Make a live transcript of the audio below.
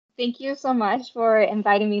Thank you so much for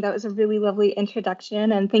inviting me. That was a really lovely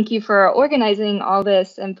introduction, and thank you for organizing all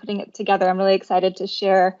this and putting it together. I'm really excited to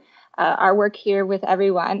share our work here with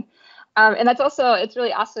everyone. And it's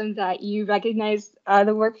really awesome that you recognize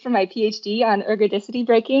the work from my PhD on ergodicity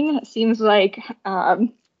breaking. It seems like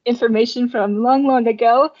information from long, long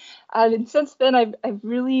ago. And since then, I've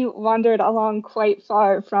really wandered along quite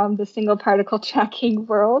far from the single particle tracking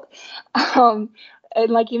world. And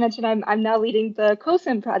like you mentioned, I'm now leading the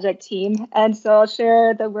COSEM project team. And so I'll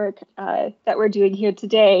share the work that we're doing here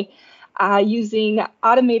today using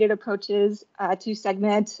automated approaches to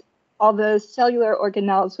segment all the cellular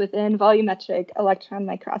organelles within volumetric electron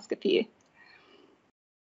microscopy.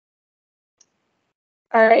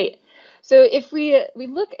 All right. So if we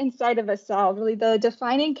look inside of a cell, really the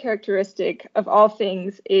defining characteristic of all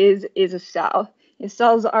things is a cell.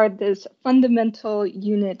 Cells are this fundamental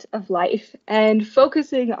unit of life, and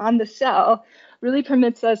focusing on the cell really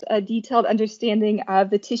permits us a detailed understanding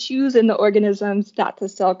of the tissues and the organisms that the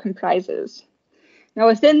cell comprises. Now,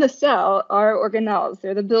 within the cell are organelles.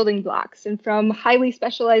 They're the building blocks, and from highly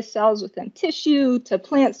specialized cells within tissue to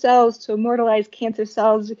plant cells to immortalized cancer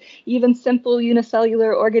cells, even simple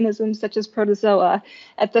unicellular organisms such as protozoa,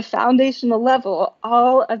 at the foundational level,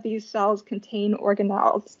 all of these cells contain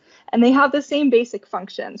organelles. And they have the same basic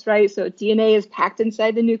functions, right? So DNA is packed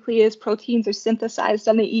inside the nucleus, proteins are synthesized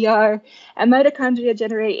on the ER, and mitochondria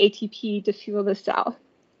generate ATP to fuel the cell.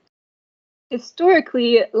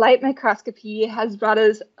 Historically, light microscopy has brought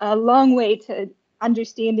us a long way to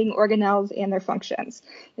understanding organelles and their functions.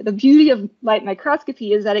 The beauty of light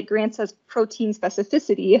microscopy is that it grants us protein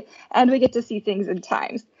specificity, and we get to see things in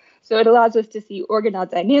time. So it allows us to see organelle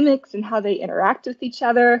dynamics and how they interact with each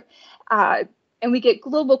other. And we get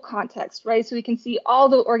global context, right? So we can see all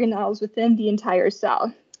the organelles within the entire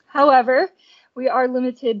cell. However, we are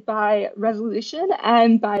limited by resolution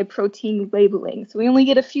and by protein labeling. So we only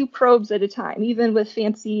get a few probes at a time, even with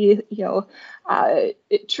fancy,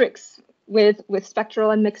 tricks with spectral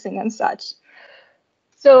and mixing and such.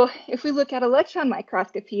 So if we look at electron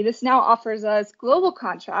microscopy, this now offers us global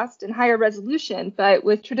contrast and higher resolution, but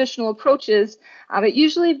with traditional approaches, it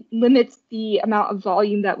usually limits the amount of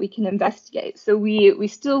volume that we can investigate. So we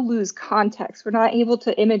still lose context. We're not able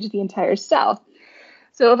to image the entire cell.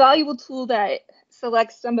 So a valuable tool that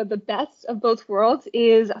selects some of the best of both worlds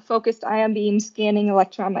is focused ion beam scanning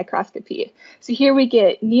electron microscopy. So here we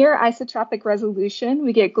get near isotropic resolution,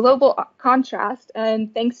 we get global contrast,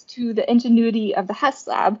 and thanks to the ingenuity of the Hess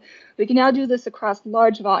lab, we can now do this across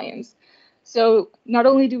large volumes. So not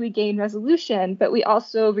only do we gain resolution, but we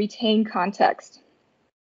also retain context.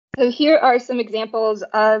 So here are some examples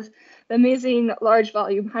of the amazing large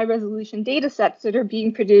volume, high resolution data sets that are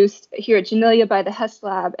being produced here at Janelia by the Hess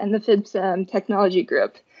Lab and the FIBSIM technology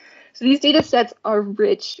group. So these data sets are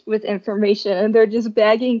rich with information and they're just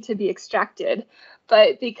begging to be extracted.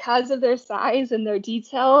 But because of their size and their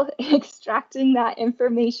detail, extracting that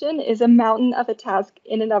information is a mountain of a task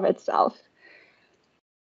in and of itself.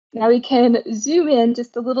 Now we can zoom in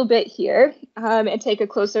just a little bit here and take a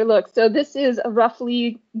closer look. So this is a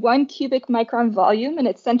roughly 1 cubic micron volume, and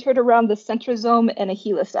it's centered around the centrosome and a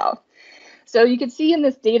helicell. So you can see in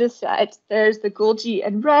this data set, there's the Golgi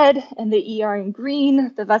in red and the ER in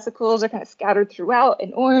green. The vesicles are kind of scattered throughout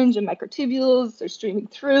in orange, and microtubules are streaming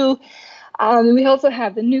through. We also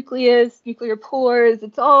have the nucleus, nuclear pores.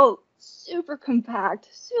 It's all super compact,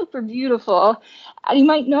 super beautiful. And you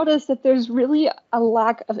might notice that there's really a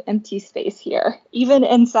lack of empty space here, even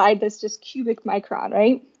inside this just cubic micron,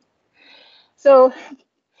 right? So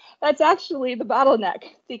that's actually the bottleneck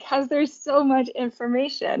because there's so much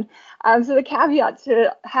information. So the caveat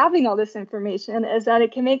to having all this information is that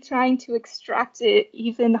it can make trying to extract it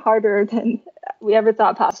even harder than we ever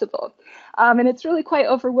thought possible. And it's really quite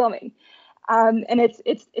overwhelming. And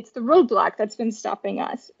it's the roadblock that's been stopping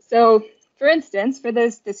us. So for instance, for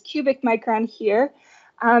this cubic micron here,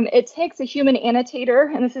 it takes a human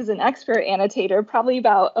annotator, and this is an expert annotator, probably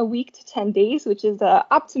about a week to 10 days, which is an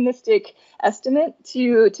optimistic estimate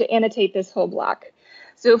to annotate this whole block.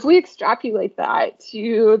 So if we extrapolate that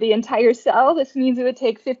to the entire cell, this means it would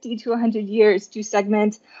take 50 to 100 years to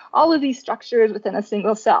segment all of these structures within a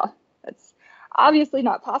single cell. That's obviously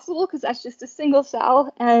not possible because that's just a single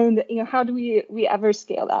cell, and how do we ever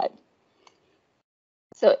scale that?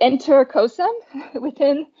 So enter COSEM.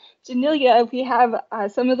 Within Janelia, we have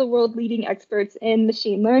some of the world leading experts in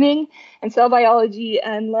machine learning and cell biology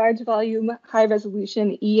and large volume, high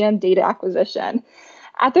resolution EM data acquisition.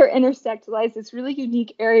 At their intersect lies this really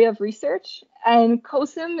unique area of research, and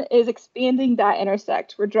COSEM is expanding that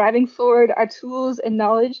intersect. We're driving forward our tools and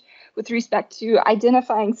knowledge with respect to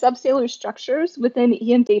identifying subcellular structures within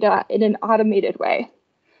EM data in an automated way.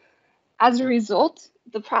 As a result,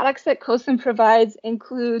 the products that COSEM provides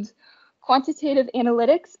include quantitative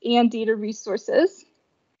analytics and data resources,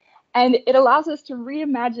 and it allows us to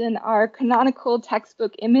reimagine our canonical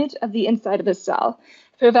textbook image of the inside of a cell.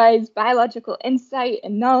 It provides biological insight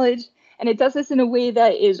and knowledge, and it does this in a way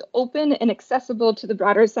that is open and accessible to the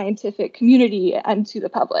broader scientific community and to the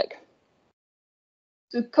public.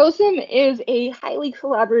 So COSEM is a highly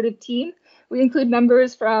collaborative team. We include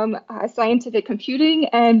members from scientific computing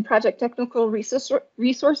and project technical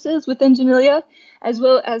resources within Janelia, as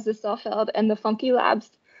well as the Saalfeld and the Funky labs.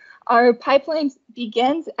 Our pipeline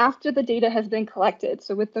begins after the data has been collected.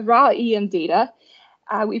 So with the raw EM data,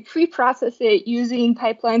 we pre-process it using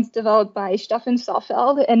pipelines developed by Stefan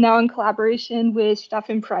Saalfeld and now in collaboration with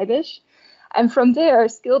Stefan Preibisch. And from there,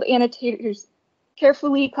 skilled annotators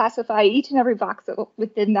carefully classify each and every voxel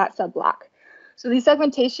within that subblock. So these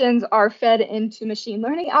segmentations are fed into machine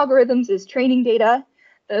learning algorithms as training data.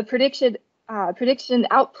 The prediction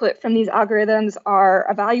output from these algorithms are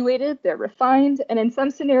evaluated, they're refined, and in some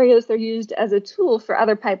scenarios, they're used as a tool for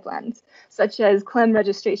other pipelines, such as CLEM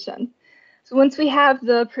registration. So once we have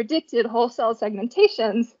the predicted whole cell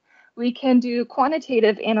segmentations, we can do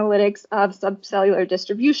quantitative analytics of subcellular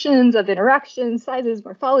distributions, of interactions, sizes,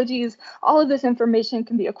 morphologies. All of this information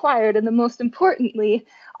can be acquired, and the most importantly,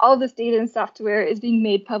 all of this data and software is being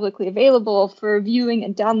made publicly available for viewing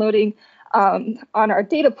and downloading on our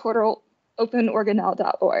data portal,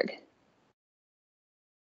 openorganelle.org.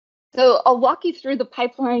 So I'll walk you through the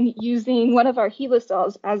pipeline using one of our HeLa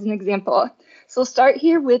cells as an example. So we'll start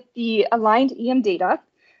here with the aligned EM data.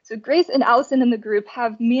 So Grace and Allison in the group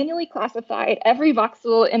have manually classified every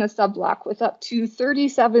voxel in a subblock with up to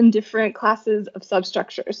 37 different classes of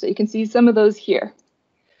substructures. So you can see some of those here.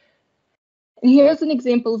 And here's an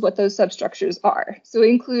example of what those substructures are. So we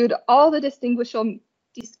include all the distinguishable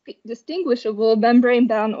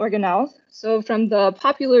membrane-bound organelles. So from the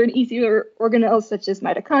popular and easier organelles such as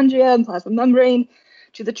mitochondria and plasma membrane,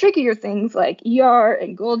 to the trickier things like ER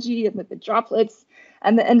and Golgi and lipid droplets,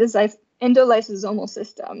 and the endolysosomal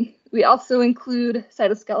system. We also include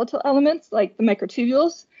cytoskeletal elements like the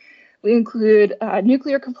microtubules. We include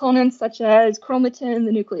nuclear components such as chromatin,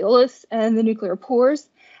 the nucleolus, and the nuclear pores.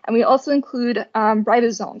 And we also include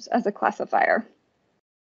ribosomes as a classifier.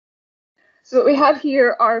 So what we have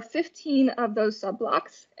here are 15 of those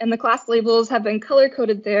subblocks, and the class labels have been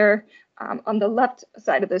color-coded there on the left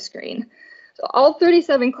side of the screen. So all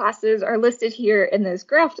 37 classes are listed here in this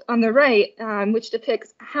graph on the right, which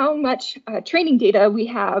depicts how much training data we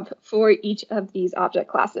have for each of these object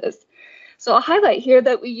classes. So I'll highlight here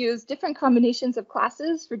that we use different combinations of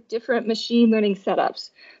classes for different machine learning setups.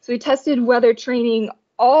 So we tested whether training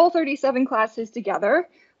all 37 classes together,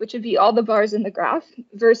 which would be all the bars in the graph,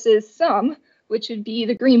 versus some, which would be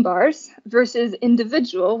the green bars, versus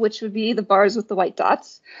individual, which would be the bars with the white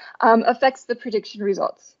dots, affects the prediction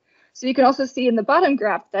results. So you can also see in the bottom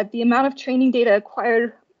graph that the amount of training data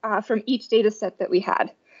acquired from each data set that we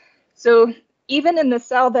had. So even in the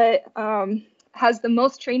cell that has the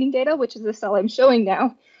most training data, which is the cell I'm showing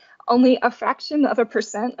now, only a fraction of a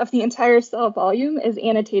 % of the entire cell volume is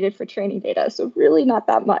annotated for training data. So really not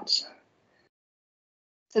that much.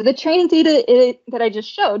 So the training data that I just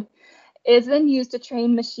showed is then used to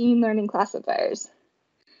train machine learning classifiers.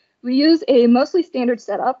 We use a mostly standard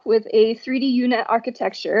setup with a 3D unit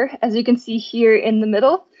architecture, as you can see here in the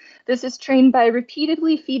middle. This is trained by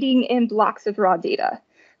repeatedly feeding in blocks of raw data.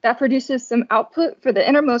 That produces some output for the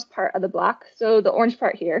innermost part of the block, so the orange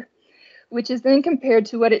part here, which is then compared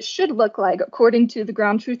to what it should look like according to the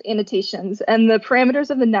ground truth annotations, and the parameters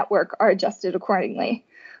of the network are adjusted accordingly.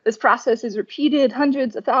 This process is repeated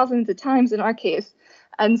hundreds of thousands of times in our case,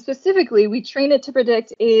 and specifically, we train it to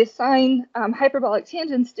predict a sine hyperbolic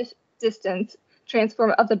tangent distance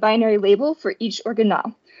transform of the binary label for each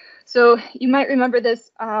organelle. So you might remember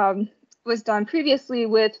this was done previously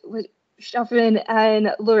with Stefan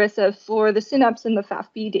and Larissa for the Synapse and the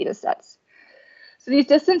FAFB data sets. So these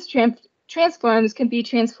distance transforms can be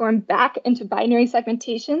transformed back into binary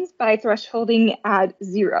segmentations by thresholding at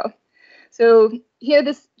 0. So here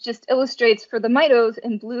this just illustrates for the mitos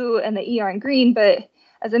in blue and the ER in green, but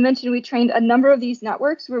as I mentioned, we trained a number of these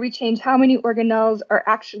networks where we change how many organelles are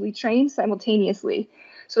actually trained simultaneously.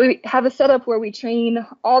 So we have a setup where we train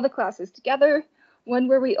all the classes together, one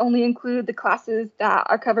where we only include the classes that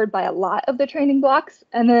are covered by a lot of the training blocks,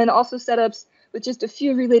 and then also setups with just a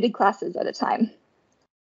few related classes at a time.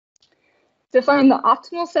 To find the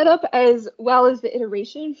optimal setup as well as the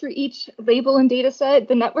iteration for each label and data set,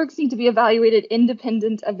 the networks need to be evaluated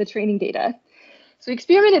independent of the training data. So we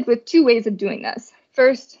experimented with two ways of doing this.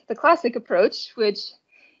 First, the classic approach, which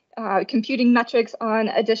computing metrics on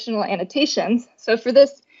additional annotations. So for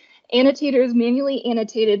this, annotators manually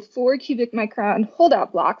annotated 4 cubic micron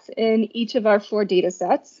holdout blocks in each of our 4 data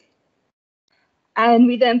sets. And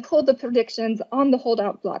we then pulled the predictions on the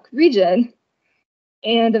holdout block region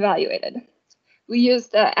and evaluated. We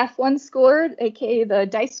used the F1 score, aka the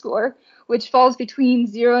DICE score, which falls between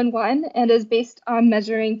 0 and 1 and is based on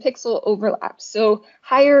measuring pixel overlap. So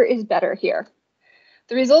higher is better here.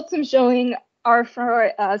 The results I'm showing are for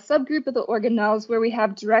a subgroup of the organelles where we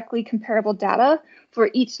have directly comparable data for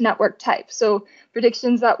each network type. So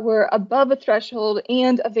predictions that were above a threshold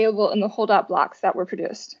and available in the holdout blocks that were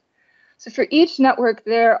produced. So for each network,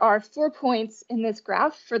 there are 4 points in this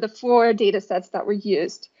graph for the 4 data sets that were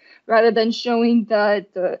used. Rather than showing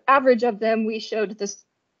the average of them, we showed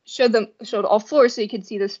all 4 so you could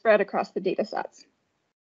see the spread across the data sets.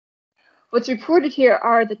 What's reported here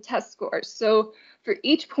are the test scores. So for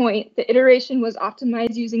each point, the iteration was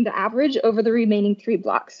optimized using the average over the remaining 3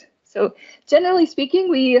 blocks. So generally speaking,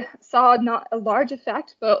 we saw not a large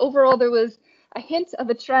effect, but overall there was a hint of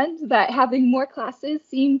a trend that having more classes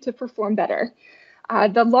seemed to perform better.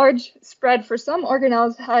 The large spread for some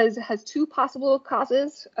organelles has 2 possible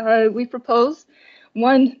causes we propose.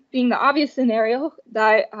 One being the obvious scenario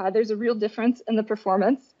that there's a real difference in the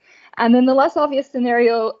performance. And then the less obvious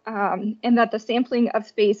scenario in that the sampling of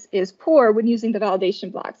space is poor when using the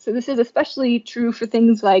validation blocks. So this is especially true for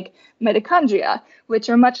things like mitochondria, which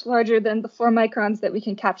are much larger than the 4 microns that we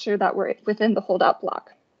can capture that were within the holdout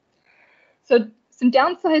block. So some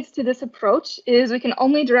downsides to this approach is we can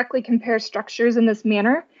only directly compare structures in this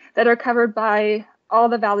manner that are covered by all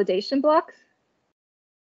the validation blocks.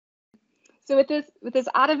 So with this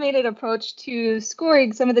automated approach to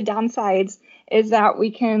scoring, some of the downsides is that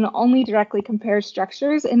we can only directly compare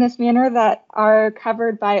structures in this manner that are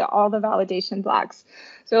covered by all the validation blocks.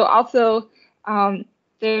 So also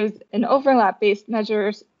there's an overlap-based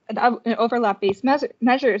measures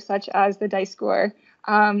such as the DICE score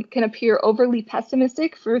can appear overly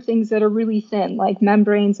pessimistic for things that are really thin, like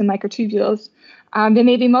membranes and microtubules. And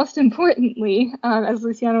maybe most importantly, as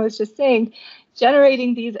Luciana was just saying,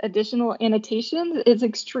 generating these additional annotations is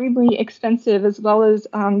extremely expensive as well as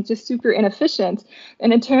just super inefficient.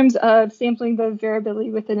 And in terms of sampling the variability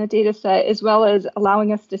within a data set, as well as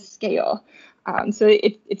allowing us to scale. So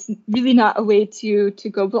it's really not a way to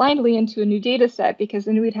go blindly into a new data set, because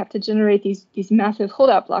then we'd have to generate these massive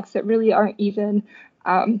holdout blocks that really aren't even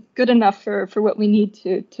good enough for what we need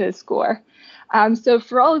to score. So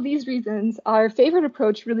for all of these reasons, our favorite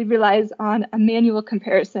approach really relies on a manual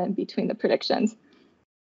comparison between the predictions.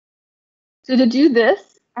 So to do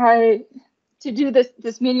this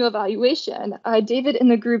manual evaluation, David and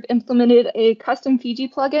the group implemented a custom Fiji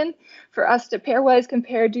plugin for us to pairwise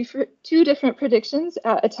compare 2 different predictions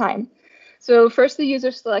at a time. So first, the user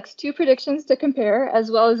selects 2 predictions to compare, as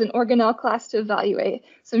well as an organelle class to evaluate.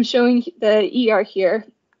 So I'm showing the ER here.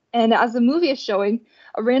 And as the movie is showing,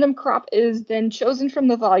 a random crop is then chosen from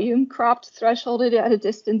the volume, cropped, thresholded at a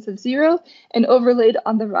distance of 0, and overlaid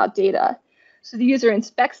on the raw data. So the user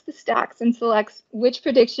inspects the stacks and selects which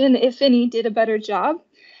prediction, if any, did a better job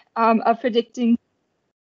of predicting.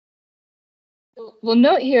 We'll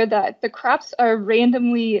note here that the crops are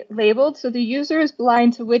randomly labeled, so the user is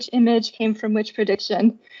blind to which image came from which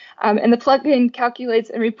prediction. And the plugin calculates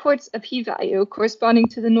and reports a p-value corresponding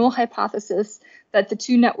to the null hypothesis that the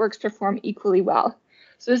 2 networks perform equally well.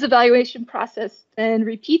 So this evaluation process then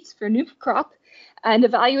repeats for a new crop, and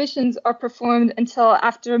evaluations are performed until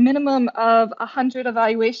after a minimum of 100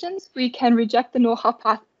 evaluations, we can reject the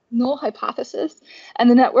null hypothesis, and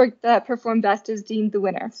the network that performed best is deemed the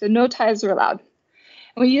winner. So no ties are allowed.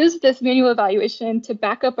 And we use this manual evaluation to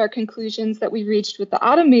back up our conclusions that we reached with the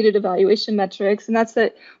automated evaluation metrics, and that's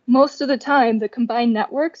that most of the time the combined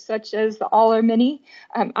networks, such as the all or many,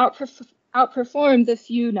 outperform the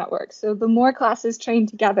few networks. So the more classes trained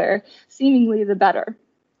together, seemingly the better.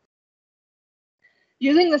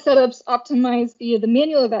 Using the setups optimized via the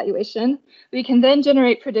manual evaluation, we can then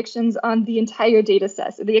generate predictions on the entire data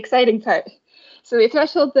set, so the exciting part. So we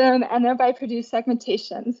threshold them and thereby produce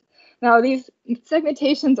segmentations. Now, these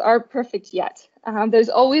segmentations aren't perfect yet. There's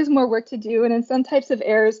always more work to do, and in some types of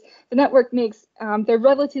errors, the network makes, they're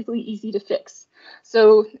relatively easy to fix.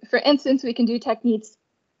 So for instance, we can do techniques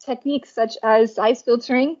such as size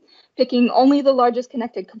filtering, picking only the largest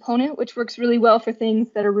connected component, which works really well for things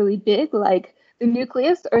that are really big, like the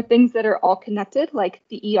nucleus, or things that are all connected, like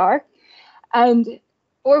the ER. And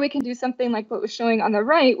Or we can do something like what was showing on the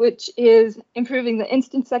right, which is improving the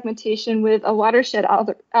instant segmentation with a watershed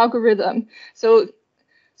algorithm.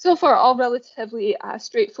 So far, all relatively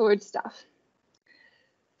straightforward stuff.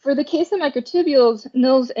 For the case of microtubules,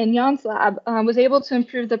 Nils and Jan's lab was able to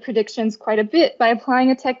improve the predictions quite a bit by applying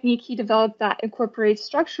a technique he developed that incorporates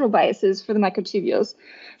structural biases for the microtubules.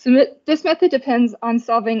 So this method depends on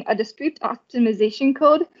solving a discrete optimization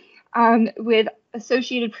code with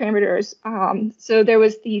associated parameters. So there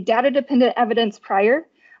was the data-dependent evidence prior,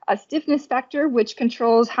 a stiffness factor, which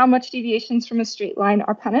controls how much deviations from a straight line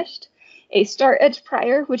are punished, a start edge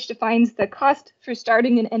prior, which defines the cost for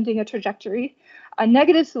starting and ending a trajectory, a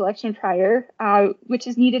negative selection prior, which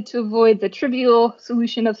is needed to avoid the trivial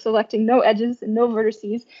solution of selecting no edges and no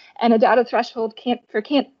vertices, and a data threshold for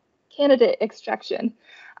candidate extraction.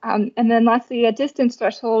 And then lastly, a distance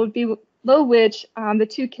threshold below which the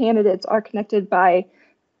two candidates are connected by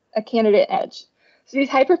a candidate edge. So these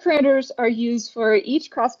hyperparameters are used for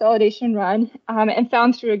each cross-validation run and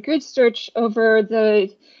found through a grid search over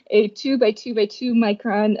a 2 by 2 by 2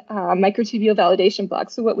 micron microtubule validation block,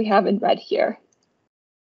 so what we have in red here.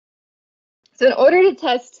 So in order to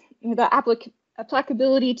test the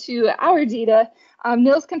applicability to our data,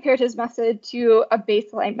 Nils compared his method to a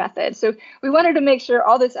baseline method. So we wanted to make sure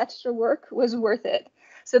all this extra work was worth it.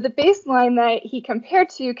 So the baseline that he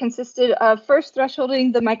compared to consisted of first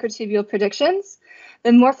thresholding the microtubule predictions,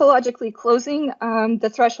 then morphologically closing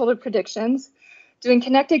the thresholded predictions, doing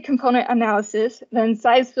connected component analysis, then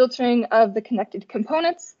size filtering of the connected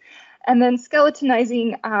components, and then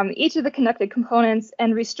skeletonizing each of the connected components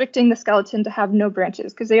and restricting the skeleton to have no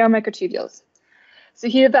branches because they are microtubules. So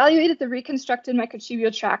he evaluated the reconstructed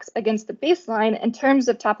microtubule tracks against the baseline in terms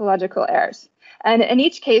of topological errors. And in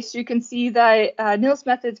each case, you can see that Nils'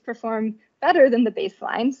 methods perform better than the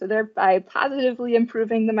baseline, so thereby positively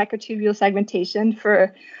improving the microtubule segmentation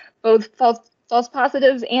for both false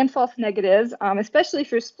positives and false negatives, especially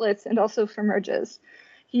for splits and also for merges.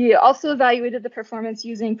 He also evaluated the performance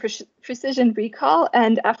using precision recall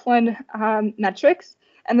and F1 metrics,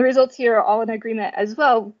 and the results here are all in agreement as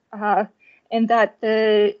well, in that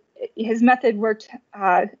his method worked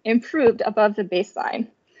improved above the baseline.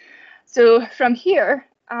 So from here,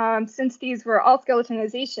 since these were all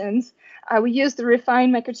skeletonizations, we used the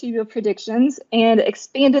refined microtubule predictions and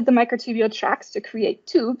expanded the microtubule tracks to create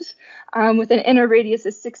tubes with an inner radius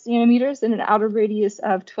of 6 nanometers and an outer radius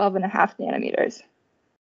of 12.5 nanometers.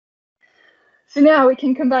 So now we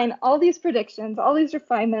can combine all these predictions, all these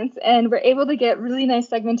refinements, and we're able to get really nice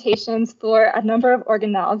segmentations for a number of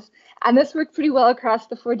organelles. And this worked pretty well across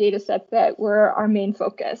the 4 data sets that were our main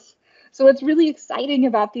focus. So what's really exciting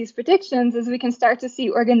about these predictions is we can start to see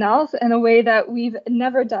organelles in a way that we've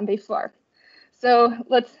never done before. So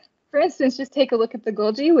let's, for instance, just take a look at the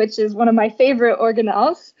Golgi, which is one of my favorite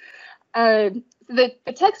organelles. The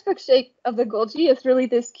textbook shape of the Golgi is really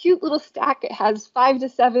this cute little stack. It has 5 to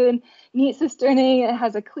 7 neat cisternae. It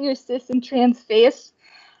has a clear cis and trans face.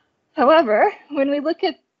 However, when we look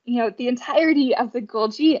at the entirety of the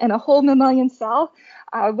Golgi and a whole mammalian cell,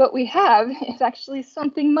 what we have is actually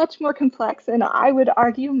something much more complex and I would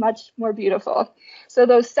argue much more beautiful. So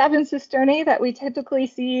those 7 cisternae that we typically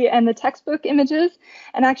see in the textbook images,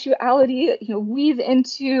 in actuality, weave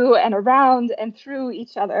into and around and through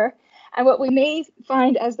each other. And what we may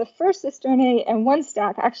find as the first cisternae in one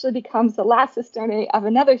stack actually becomes the last cisternae of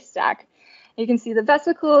another stack. You can see the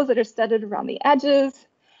vesicles that are studded around the edges.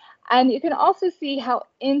 And you can also see how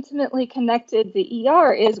intimately connected the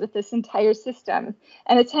ER is with this entire system.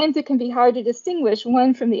 And at times it can be hard to distinguish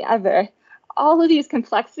one from the other. All of these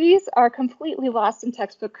complexities are completely lost in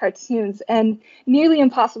textbook cartoons and nearly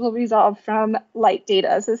impossible to resolve from light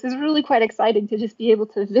data. So this is really quite exciting to just be able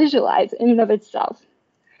to visualize in and of itself.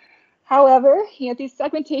 However, these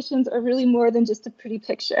segmentations are really more than just a pretty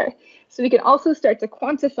picture. So we can also start to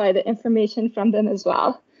quantify the information from them as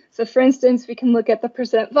well. So for instance, we can look at the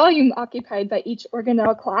percent volume occupied by each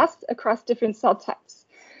organelle class across different cell types.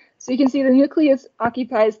 So you can see the nucleus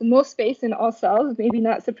occupies the most space in all cells, maybe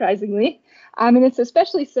not surprisingly. And it's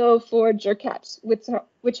especially so for Jurkats,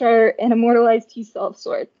 which are an immortalized T cell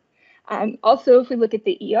sort. Also, if we look at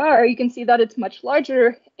the ER, you can see that it's much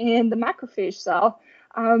larger in the macrophage cell,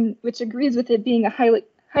 which agrees with it being a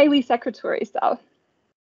highly secretory cell.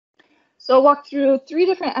 So I'll walk through 3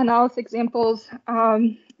 different analysis examples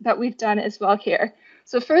that we've done as well here.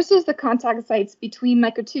 So first is the contact sites between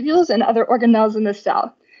microtubules and other organelles in the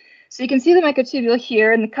cell. So you can see the microtubule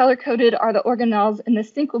here, and the color-coded are the organelles, and the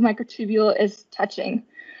single microtubule is touching.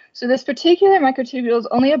 So this particular microtubule is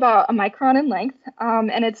only about a micron in length,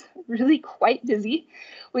 and it's really quite busy.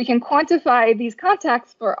 We can quantify these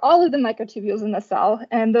contacts for all of the microtubules in the cell,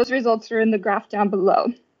 and those results are in the graph down below.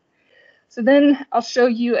 So then I'll show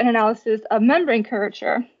you an analysis of membrane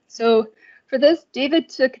curvature. So for this, David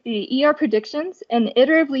took the ER predictions and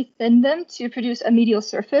iteratively thinned them to produce a medial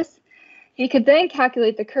surface. He could then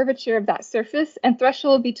calculate the curvature of that surface and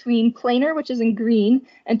threshold between planar, which is in green,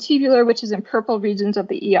 and tubular, which is in purple regions of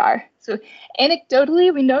the ER. So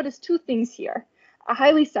anecdotally, we noticed two things here. A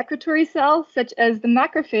highly secretory cell, such as the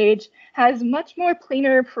macrophage, has much more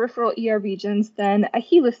planar peripheral ER regions than a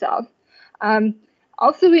HeLa cell.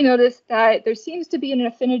 Also, we noticed that there seems to be an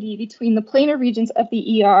affinity between the planar regions of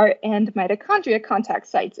the ER and mitochondria contact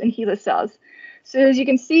sites in HeLa cells. So as you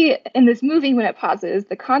can see in this movie when it pauses,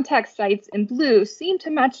 the contact sites in blue seem to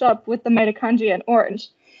match up with the mitochondria in orange.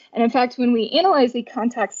 And in fact, when we analyze the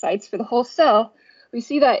contact sites for the whole cell, we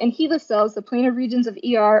see that in HeLa cells, the planar regions of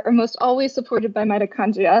ER are most always supported by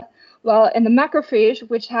mitochondria, while in the macrophage,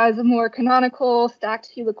 which has a more canonical stacked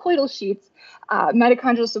helicoidal sheets,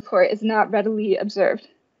 mitochondrial support is not readily observed.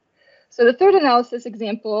 So the third analysis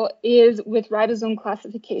example is with ribosome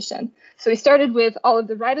classification. So we started with all of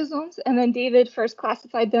the ribosomes, and then David first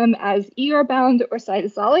classified them as ER-bound or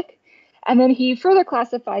cytosolic, and then he further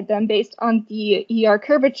classified them based on the ER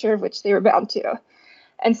curvature of which they were bound to.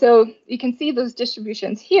 And so you can see those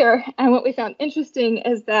distributions here, and what we found interesting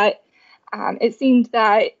is that it seemed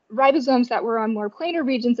that ribosomes that were on more planar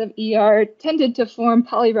regions of ER tended to form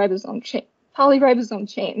polyribosome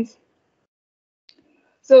chains.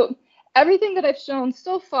 So everything that I've shown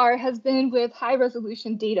so far has been with high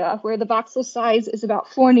resolution data where the voxel size is about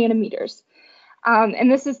 4 nanometers. And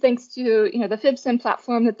this is thanks to the FibSim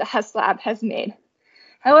platform that the Hess lab has made.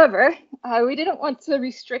 However, we didn't want to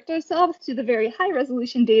restrict ourselves to the very high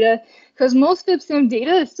resolution data because most FibSim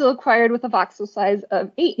data is still acquired with a voxel size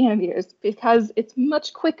of 8 nanometers because it's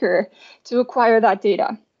much quicker to acquire that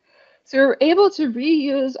data. So we're able to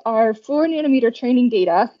reuse our 4 nanometer training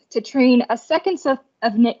data to train a second set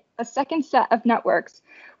of networks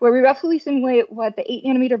where we roughly simulate what the 8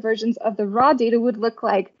 nanometer versions of the raw data would look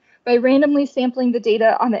like by randomly sampling the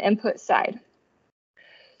data on the input side.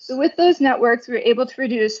 So with those networks, we were able to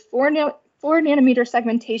produce 4 nanometer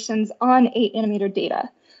segmentations on 8 nanometer data.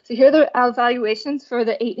 So here are the evaluations for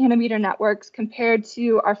the 8 nanometer networks compared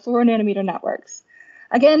to our 4 nanometer networks.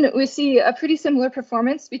 Again, we see a pretty similar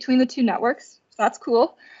performance between the two networks. So that's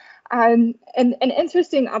cool. And an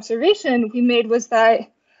interesting observation we made was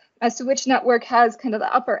that as to which network has kind of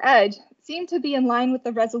the upper edge seemed to be in line with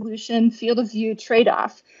the resolution field of view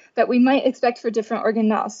trade-off that we might expect for different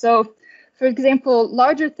organelles. So for example,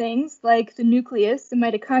 larger things like the nucleus, the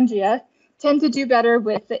mitochondria, tend to do better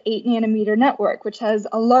with the 8 nanometer network, which has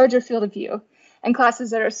a larger field of view. And classes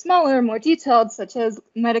that are smaller, more detailed, such as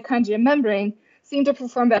mitochondria membrane, seem to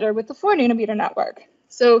perform better with the 4 nanometer network.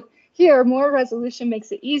 So here, more resolution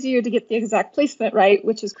makes it easier to get the exact placement right,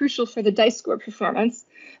 which is crucial for the dice score performance.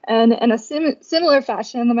 And in a similar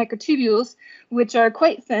fashion, the microtubules, which are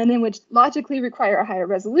quite thin and which logically require a higher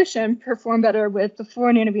resolution, perform better with the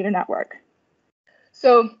 4 nanometer network.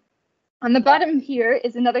 So on the bottom here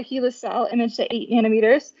is another HeLa cell imaged at 8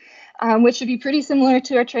 nanometers, which should be pretty similar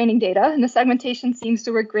to our training data. And the segmentation seems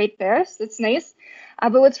to work great there, so it's nice.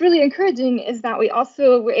 But what's really encouraging is that we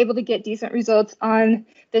also were able to get decent results on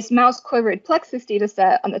this mouse choroid plexus data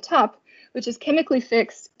set on the top, which is chemically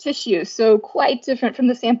fixed tissue, so quite different from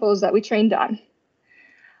the samples that we trained on.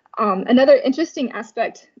 Another interesting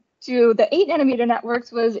aspect to the 8 nanometer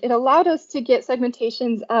networks was it allowed us to get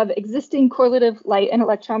segmentations of existing correlative light and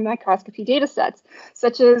electron microscopy data sets,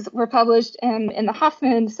 such as were published in the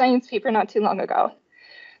Hoffman science paper not too long ago.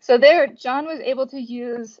 So there, John was able to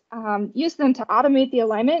use them to automate the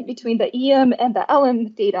alignment between the EM and the LM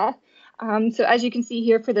data. So as you can see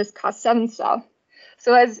here for this COSEM cell.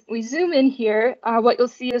 So as we zoom in here, what you'll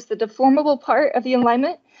see is the deformable part of the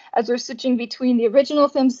alignment as we're switching between the original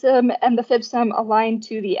FibSim and the FibSim aligned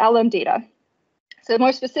to the LM data. So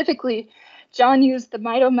more specifically, John used the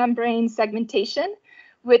mitomembrane segmentation,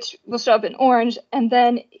 which will show up in orange, and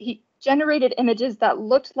then he generated images that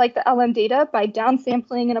looked like the LM data by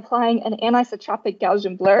downsampling and applying an anisotropic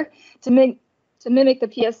Gaussian blur to mimic the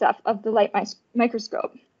PSF of the light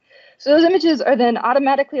microscope. So those images are then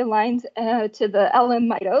automatically aligned to the LM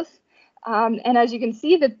mitos, and as you can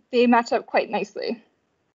see, that they match up quite nicely.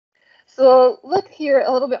 So look here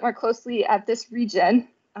a little bit more closely at this region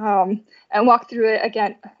and walk through it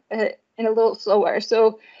again in a little slower.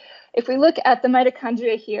 So if we look at the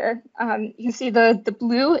mitochondria here, you can see the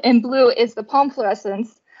blue. In blue is the palm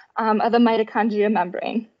fluorescence of the mitochondria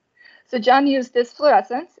membrane. So John used this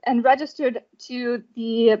fluorescence and registered to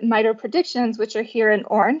the miter predictions, which are here in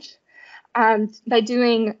orange, by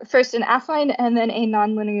doing first an affine and then a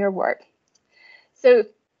nonlinear warp. So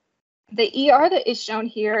the ER that is shown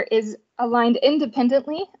here is aligned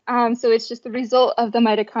independently, so it's just the result of the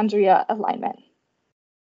mitochondria alignment.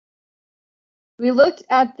 We looked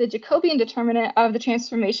at the Jacobian determinant of the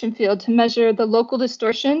transformation field to measure the local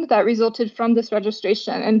distortion that resulted from this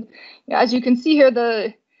registration. And as you can see here,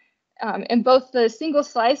 in both the single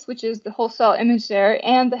slice, which is the whole cell image there,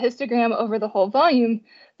 and the histogram over the whole volume,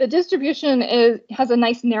 the distribution has a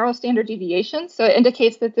nice narrow standard deviation, so it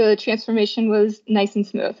indicates that the transformation was nice and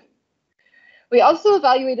smooth. We also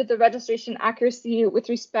evaluated the registration accuracy with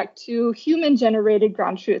respect to human-generated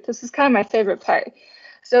ground truth. This is kind of my favorite part.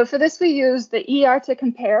 So for this, we used the ER to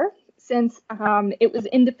compare, since it was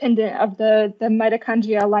independent of the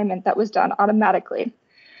mitochondria alignment that was done automatically.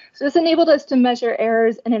 So this enabled us to measure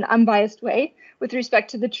errors in an unbiased way with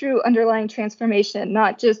respect to the true underlying transformation,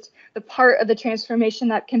 not just the part of the transformation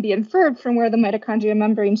that can be inferred from where the mitochondria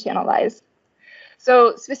membrane channel lies.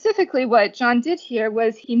 So specifically what John did here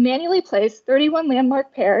was he manually placed 31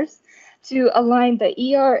 landmark pairs to align the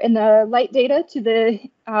ER in the light data to the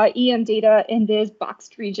EM data in this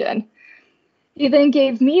boxed region. He then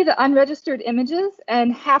gave me the unregistered images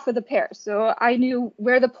and half of the pairs. So I knew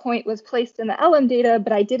where the point was placed in the LM data,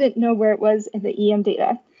 but I didn't know where it was in the EM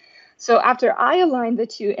data. So after I aligned the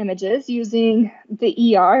two images using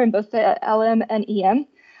the ER in both the LM and EM,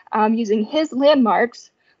 using his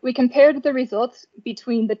landmarks, we compared the results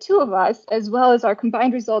between the two of us, as well as our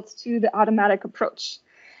combined results to the automatic approach.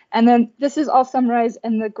 And then this is all summarized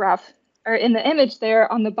in the graph, or in the image there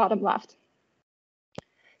on the bottom left.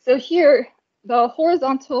 So here, the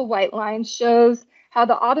horizontal white line shows how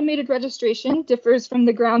the automated registration differs from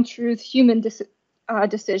the ground truth human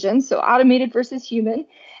decision, so automated versus human.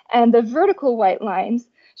 And the vertical white lines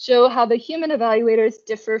show how the human evaluators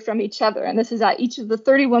differ from each other. And this is at each of the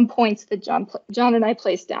 31 points that John and I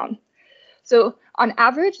placed down. So on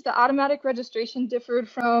average, the automatic registration differed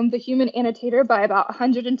from the human annotator by about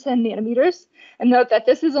 110 nanometers. And note that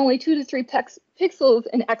this is only 2 to 3 pixels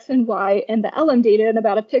in X and Y in the LM data and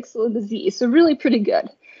about a pixel in the Z, so really pretty good.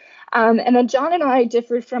 And then John and I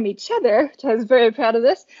differed from each other, which I was very proud of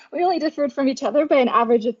this. We only differed from each other by an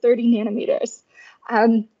average of 30 nanometers.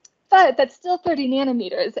 But that's still 30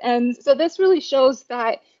 nanometers. And so this really shows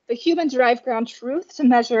that the human-derived ground truth to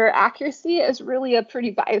measure accuracy is really a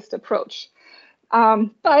pretty biased approach.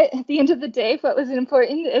 But at the end of the day, what was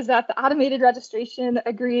important is that the automated registration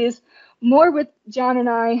agrees more with John and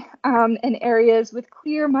I in areas with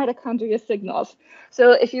clear mitochondria signals.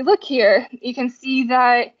 So if you look here, you can see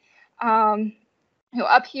that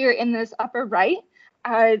up here in this upper right,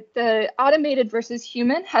 the automated versus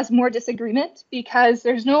human has more disagreement because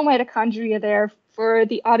there's no mitochondria there for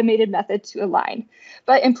the automated method to align.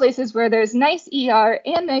 But in places where there's nice ER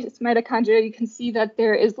and nice mitochondria, you can see that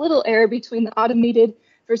there is little error between the automated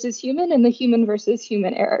versus human and the human versus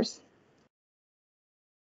human errors.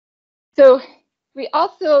 So we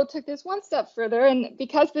also took this one step further, and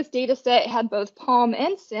because this data set had both PALM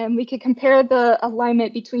and SIM, we could compare the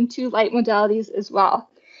alignment between two light modalities as well.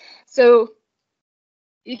 So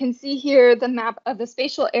you can see here the map of the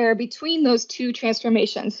spatial error between those two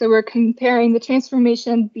transformations. So we're comparing the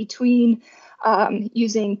transformation between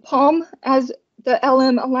using PALM as the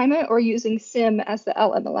LM alignment or using SIM as the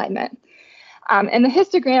LM alignment. And the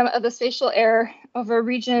histogram of the spatial error over a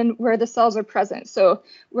region where the cells are present, so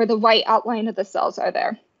where the white outline of the cells are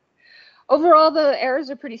there. Overall, the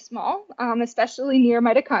errors are pretty small, especially near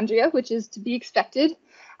mitochondria, which is to be expected.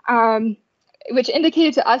 Which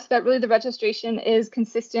indicated to us that really the registration is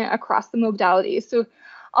consistent across the modalities. So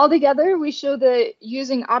altogether, we show that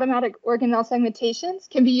using automatic organelle segmentations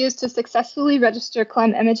can be used to successfully register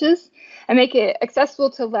CLEM images and make it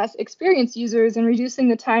accessible to less experienced users and reducing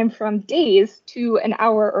the time from days to an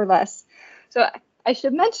hour or less. So I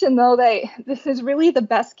should mention, though, that this is really the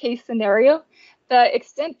best case scenario. The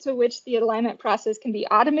extent to which the alignment process can be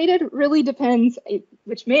automated really depends,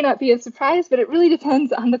 which may not be a surprise, but it really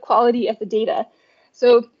depends on the quality of the data.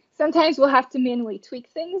 So sometimes we'll have to manually tweak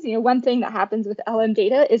things. One thing that happens with LM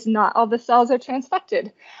data is not all the cells are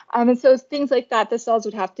transfected. And so things like that, the cells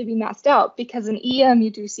would have to be masked out because in EM,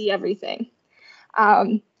 you do see everything.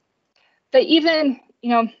 But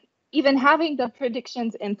even having the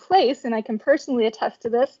predictions in place, and I can personally attest to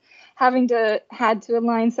this, had to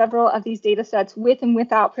align several of these data sets with and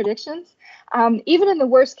without predictions. Even in the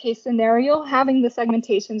worst case scenario, having the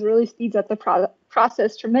segmentations really speeds up the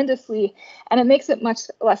process tremendously, and it makes it much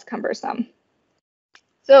less cumbersome.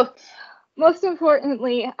 So most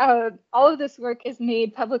importantly, all of this work is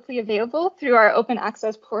made publicly available through our open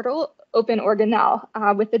access portal, Open Organelle,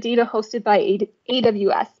 with the data hosted by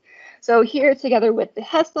AWS. So here, together with the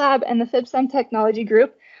HES Lab and the FibSem Technology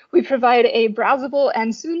Group, we provide a browsable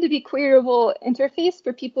and soon-to-be queryable interface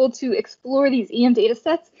for people to explore these EM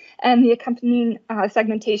datasets and the accompanying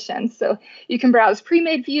segmentation. So you can browse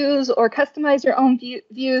pre-made views or customize your own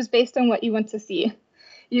views based on what you want to see.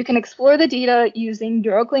 You can explore the data using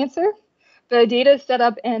EuroGlancer. The data is set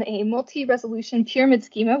up in a multi-resolution pyramid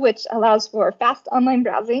schema, which allows for fast online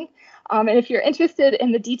browsing. And if you're interested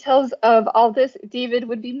in the details of all this, David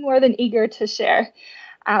would be more than eager to share.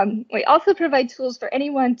 We also provide tools for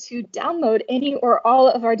anyone to download any or all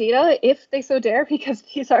of our data if they so dare, because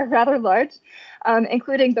these are rather large,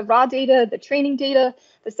 including the raw data, the training data,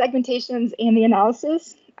 the segmentations, and the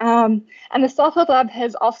analysis. And the Software Lab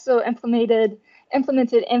has also implemented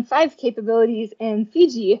M5 capabilities in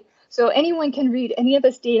Fiji, so anyone can read any of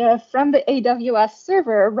this data from the AWS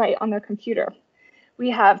server right on their computer. We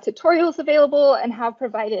have tutorials available and have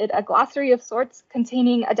provided a glossary of sorts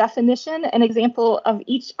containing a definition and example of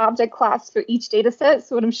each object class for each data set.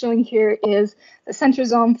 So what I'm showing here is the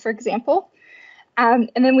centrosome, for example. And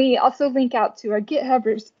then we also link out to our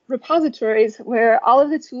GitHub repositories where all of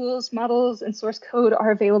the tools, models, and source code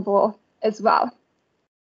are available as well.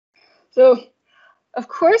 So, of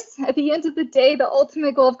course, at the end of the day, the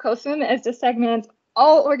ultimate goal of COSEM is to segment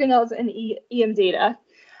all organelles in EM data.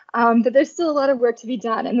 But there's still a lot of work to be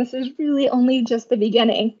done, and this is really only just the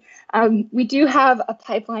beginning. We do have a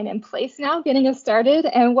pipeline in place now getting us started,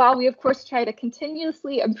 and while we of course try to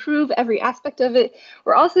continuously improve every aspect of it,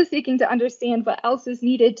 we're also seeking to understand what else is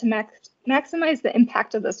needed to maximize the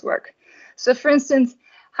impact of this work. So for instance,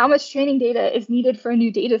 how much training data is needed for a new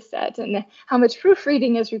data set, and how much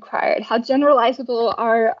proofreading is required, how generalizable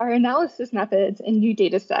are our analysis methods in new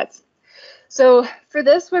data sets. So for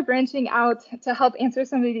this, we're branching out to help answer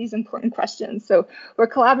some of these important questions. So we're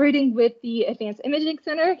collaborating with the Advanced Imaging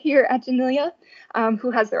Center here at Janelia,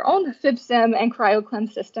 who has their own FibSem and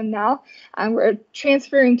CryoClem system now. We're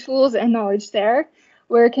transferring tools and knowledge there.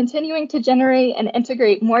 We're continuing to generate and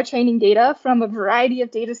integrate more training data from a variety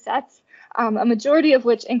of data sets, a majority of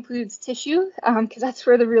which includes tissue, because that's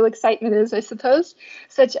where the real excitement is, I suppose,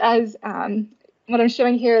 such as what I'm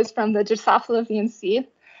showing here is from the Drosophila VNC.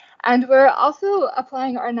 And we're also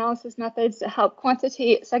applying our analysis methods to help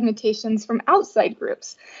quantitate segmentations from outside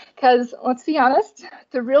groups. Because let's be honest,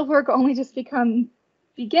 the real work only just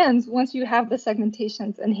begins once you have the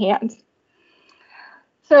segmentations in hand.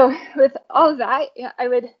 So with all of that, I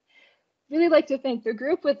would really like to thank the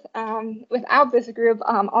group. Without this group,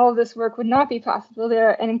 all of this work would not be possible.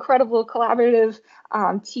 They're an incredible collaborative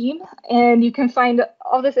team, and you can find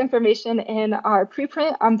all this information in our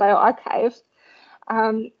preprint on bioRxiv.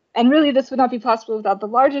 And really, this would not be possible without the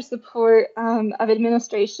larger support of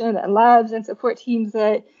administration and labs and support teams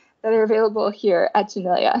that are available here at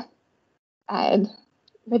Janelia. And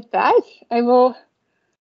with that, I will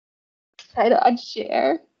try to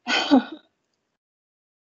unshare.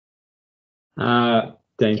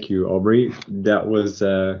 Thank you, Aubrey. That was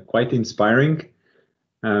quite inspiring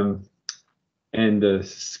and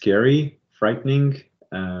scary, frightening,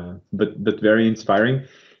 but very inspiring.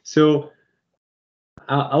 So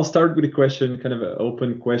I'll start with a question, kind of an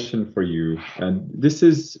open question for you. And this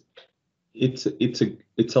is, it's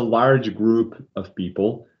a large group of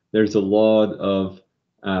people. There's a lot of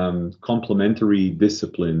complementary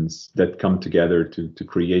disciplines that come together to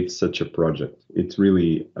create such a project. It's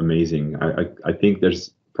really amazing. I think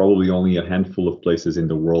there's probably only a handful of places in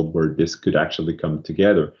the world where this could actually come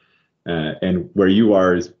together, and where you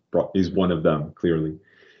are is one of them, clearly.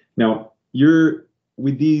 Now, you're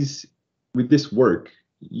with this work,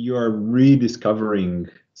 you are rediscovering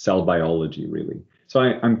cell biology, really. So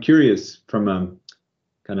I'm curious, from a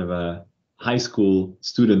kind of a high school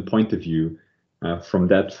student point of view, from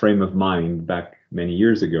that frame of mind back many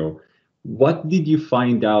years ago, what did you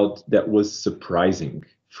find out that was surprising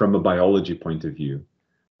from a biology point of view,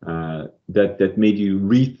 that made you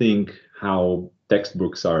rethink how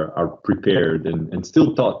textbooks are prepared and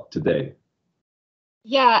still taught today?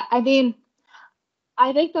 Yeah, I mean,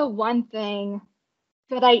 I think the one thing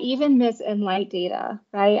that I even miss in light data,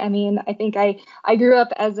 right? I mean, I think I grew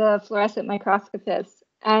up as a fluorescent microscopist,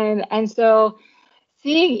 and so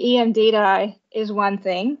seeing EM data is one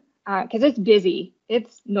thing, because it's busy,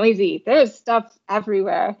 it's noisy, there's stuff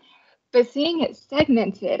everywhere. But seeing it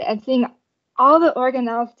segmented and seeing all the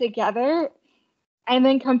organelles together, and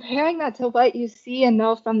then comparing that to what you see and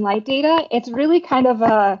know from light data, it's really kind of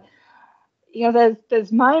a,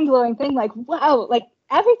 this mind-blowing thing, like, wow, like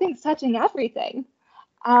everything's touching everything.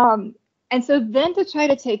 And so then to try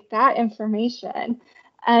to take that information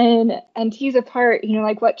and tease apart,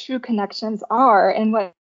 like what true connections are and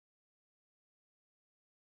what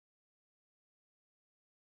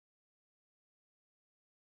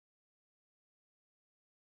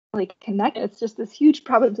really connect, it's just this huge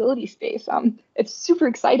probability space. It's super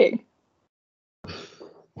exciting.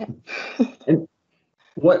 Yeah. And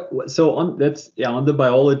so on on the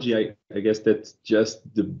biology, I guess that's just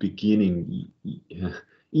the beginning.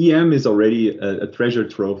 EM is already a treasure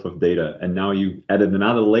trove of data, and now you added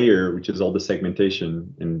another layer, which is all the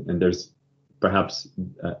segmentation, and there's perhaps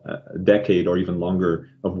a decade or even longer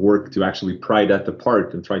of work to actually pry that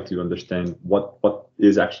apart and try to understand what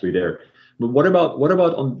is actually there. But what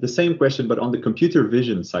about on the same question, but on the computer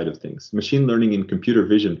vision side of things, machine learning in computer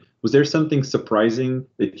vision? Was there something surprising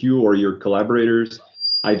that you or your collaborators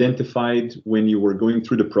identified when you were going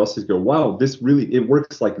through the process? Go, wow, this really, it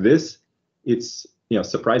works like this. It's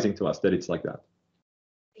surprising to us that it's like that.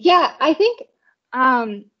 Yeah, I think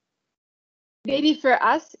maybe for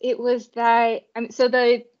us it was that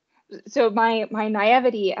so my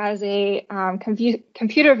naivety as a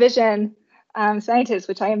computer vision scientist,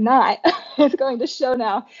 which I am not, is going to show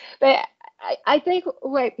now. But I think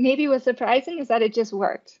what maybe was surprising is that it just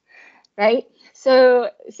worked, right? So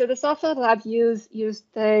the Salfeld lab used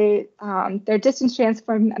their distance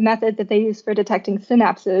transform method that they use for detecting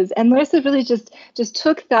synapses, and Larissa really just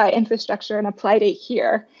took that infrastructure and applied it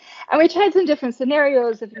here. And we tried some different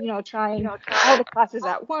scenarios of trying all the classes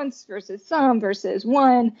at once versus some versus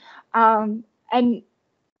one, and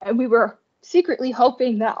we were secretly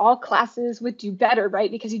hoping that all classes would do better, right?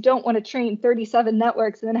 Because you don't want to train 37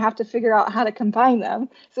 networks and then have to figure out how to combine them.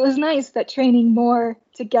 So it was nice that training more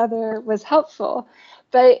together was helpful,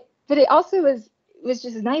 but it also was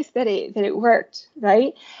just nice that it worked,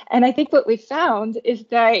 right? And I think what we found is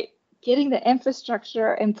that getting the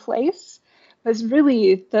infrastructure in place was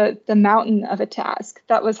really the mountain of a task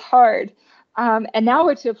that was hard. And now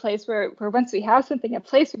we're to a place where once we have something in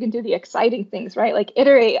place, we can do the exciting things, right? Like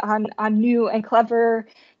iterate on new and clever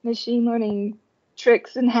machine learning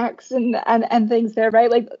tricks and hacks and things there,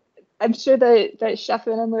 right? Like I'm sure that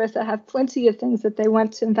Sheffin and Larissa have plenty of things that they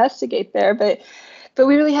want to investigate there, but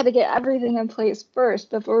we really had to get everything in place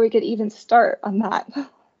first before we could even start on that.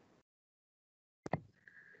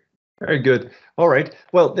 Very good. All right.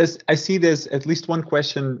 Well, I see there's at least one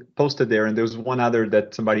question posted there, and there's one other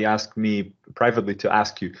that somebody asked me privately to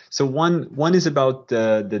ask you. So one is about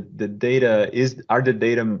the data. Are the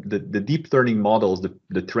data, the deep learning models,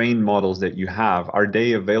 the trained models that you have, are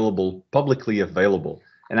they publicly available?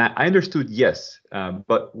 And I understood yes,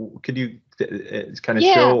 but could you kind of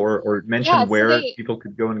show or mention where people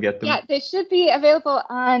could go and get them? Yeah, they should be available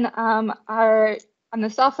on the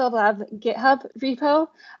Salfeld Lab GitHub repo.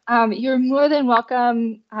 You're more than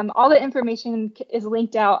welcome. All the information is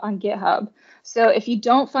linked out on GitHub. So if you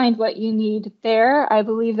don't find what you need there, I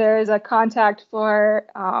believe there is a contact for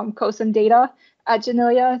COSEM data at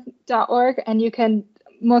janilia.org, and you can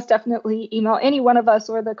most definitely email any one of us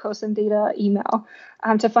or the COSEM data email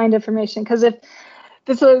to find information. Because if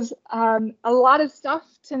this was a lot of stuff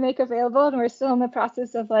to make available, and we're still in the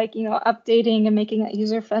process of updating and making it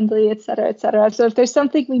user friendly, et cetera, et cetera. So if there's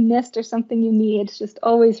something we missed or something you need, just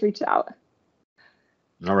always reach out.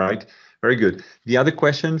 All right, very good. The other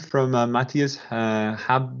question from Matthias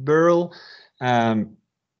Haberl.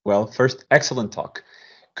 Well, first, excellent talk.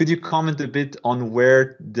 Could you comment a bit on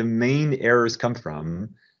where the main errors come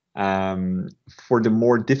from for the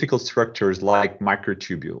more difficult structures like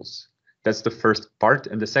microtubules? That's the first part.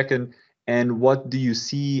 And the second, and what do you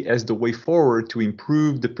see as the way forward to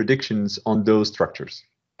improve the predictions on those structures?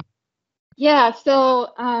 Yeah,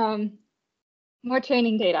 so more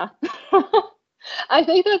training data. I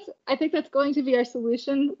think that's going to be our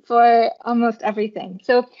solution for almost everything.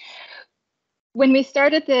 So when we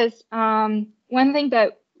started this, one thing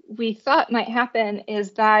that we thought might happen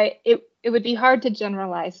is that it would be hard to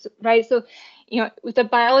generalize, right? So, with a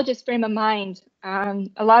biologist frame of mind,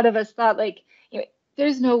 a lot of us thought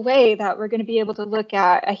there's no way that we're going to be able to look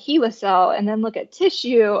at a HeLa cell and then look at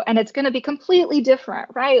tissue and it's going to be completely different,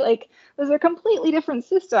 right? Like those are completely different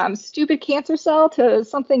systems, stupid cancer cell to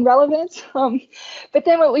something relevant. But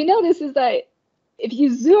then what we notice is that if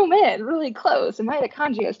you zoom in really close, a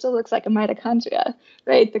mitochondria still looks like a mitochondria,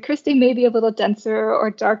 right? The crystine may be a little denser or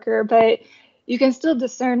darker, but you can still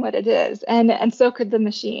discern what it is, and so could the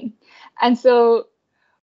machine. And so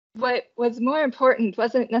what was more important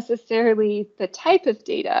wasn't necessarily the type of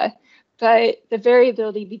data, but the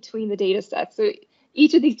variability between the data sets. So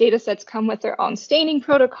each of these data sets come with their own staining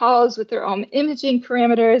protocols, with their own imaging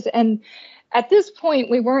parameters, and at this point,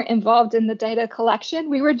 we weren't involved in the data collection.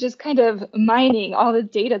 We were just kind of mining all the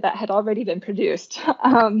data that had already been produced.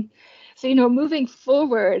 So, moving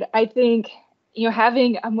forward, I think,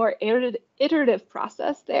 having a more iterative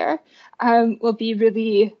process there will be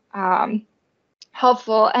really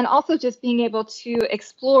helpful, and also just being able to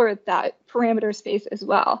explore that parameter space as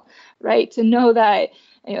well, right? To know that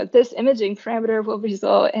this imaging parameter will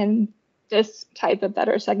result in this type of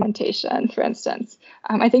better segmentation, for instance.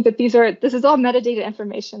 I think that this is all metadata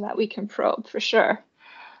information that we can probe for sure.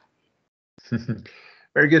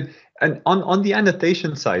 Very good. And on the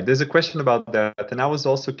annotation side, there's a question about that, and I was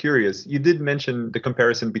also curious. You did mention the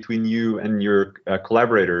comparison between you and your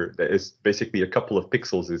collaborator that is basically a couple of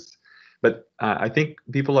pixels. But I think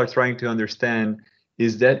people are trying to understand,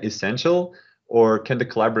 is that essential? Or can the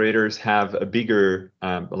collaborators have a bigger,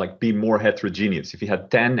 be more heterogeneous? If you had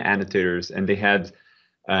 10 annotators and they had,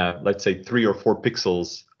 let's say, 3 or 4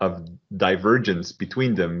 pixels of divergence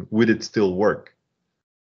between them, would it still work?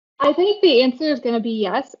 I think the answer is going to be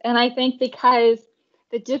yes. And I think because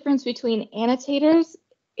the difference between annotators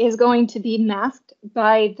is going to be masked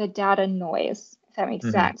by the data noise, if that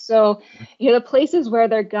makes sense. So, the places where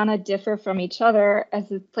they're going to differ from each other as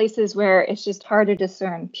the places where it's just hard to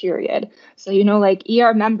discern, period. So, like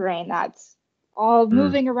ER membrane, that's all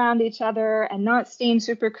moving around each other and not staying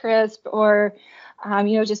super crisp, or,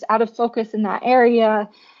 just out of focus in that area.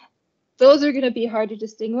 Those are going to be hard to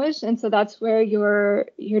distinguish. And so that's where your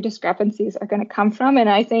discrepancies are going to come from. And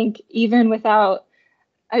I think even without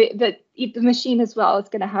the machine as well is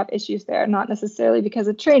going to have issues there, not necessarily because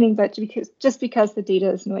of training, but because the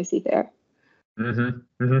data is noisy there.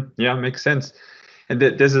 Yeah, makes sense. And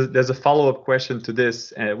there's a follow-up question to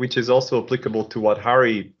this, which is also applicable to what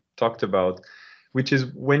Hari talked about, which is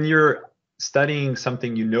when you're studying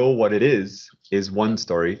something you know what it is one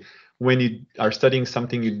story. When you are studying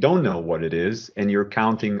something you don't know what it is, and you're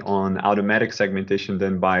counting on automatic segmentation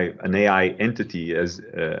done by an AI entity, as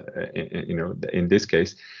in this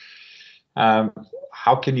case,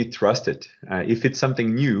 how can you trust it? If it's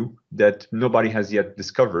something new that nobody has yet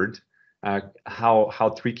discovered,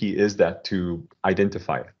 how tricky is that to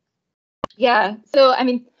identify? Yeah, so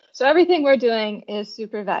everything we're doing is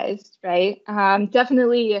supervised, right?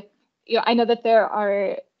 Definitely, I know that there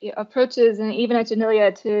are approaches, and even at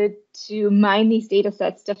Janelia, to mine these data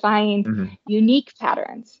sets to find unique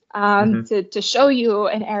patterns, to show you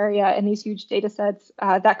an area in these huge data sets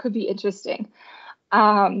that could be interesting.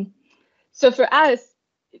 So for us,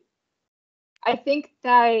 I think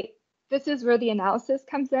that this is where the analysis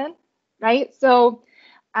comes in, right? So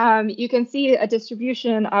you can see a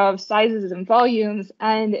distribution of sizes and volumes,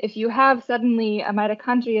 and if you have suddenly a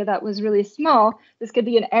mitochondria that was really small, this could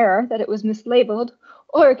be an error that it was mislabeled,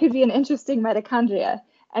 or it could be an interesting mitochondria.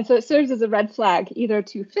 And so it serves as a red flag, either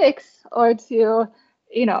to fix or to,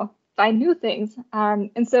 find new things.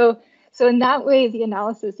 And so in that way, the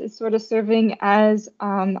analysis is sort of serving as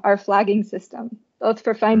our flagging system, both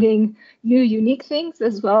for finding new, unique things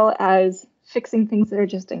as well as fixing things that are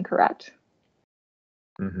just incorrect.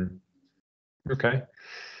 Okay.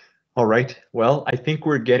 All right. Well, I think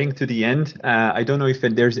we're getting to the end. I don't know if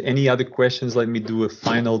there's any other questions. Let me do a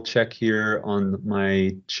final check here on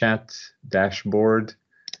my chat dashboard.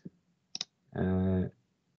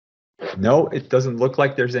 No, it doesn't look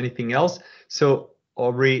like there's anything else. So,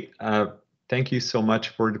 Aubrey, thank you so much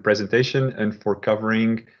for the presentation and for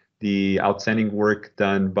covering the outstanding work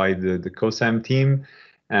done by the COSEM team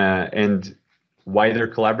and wider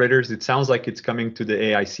collaborators. It sounds like it's coming to the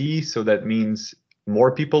AIC, so that means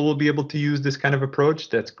more people will be able to use this kind of approach.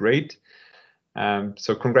 That's great.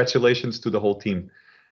 So congratulations to the whole team.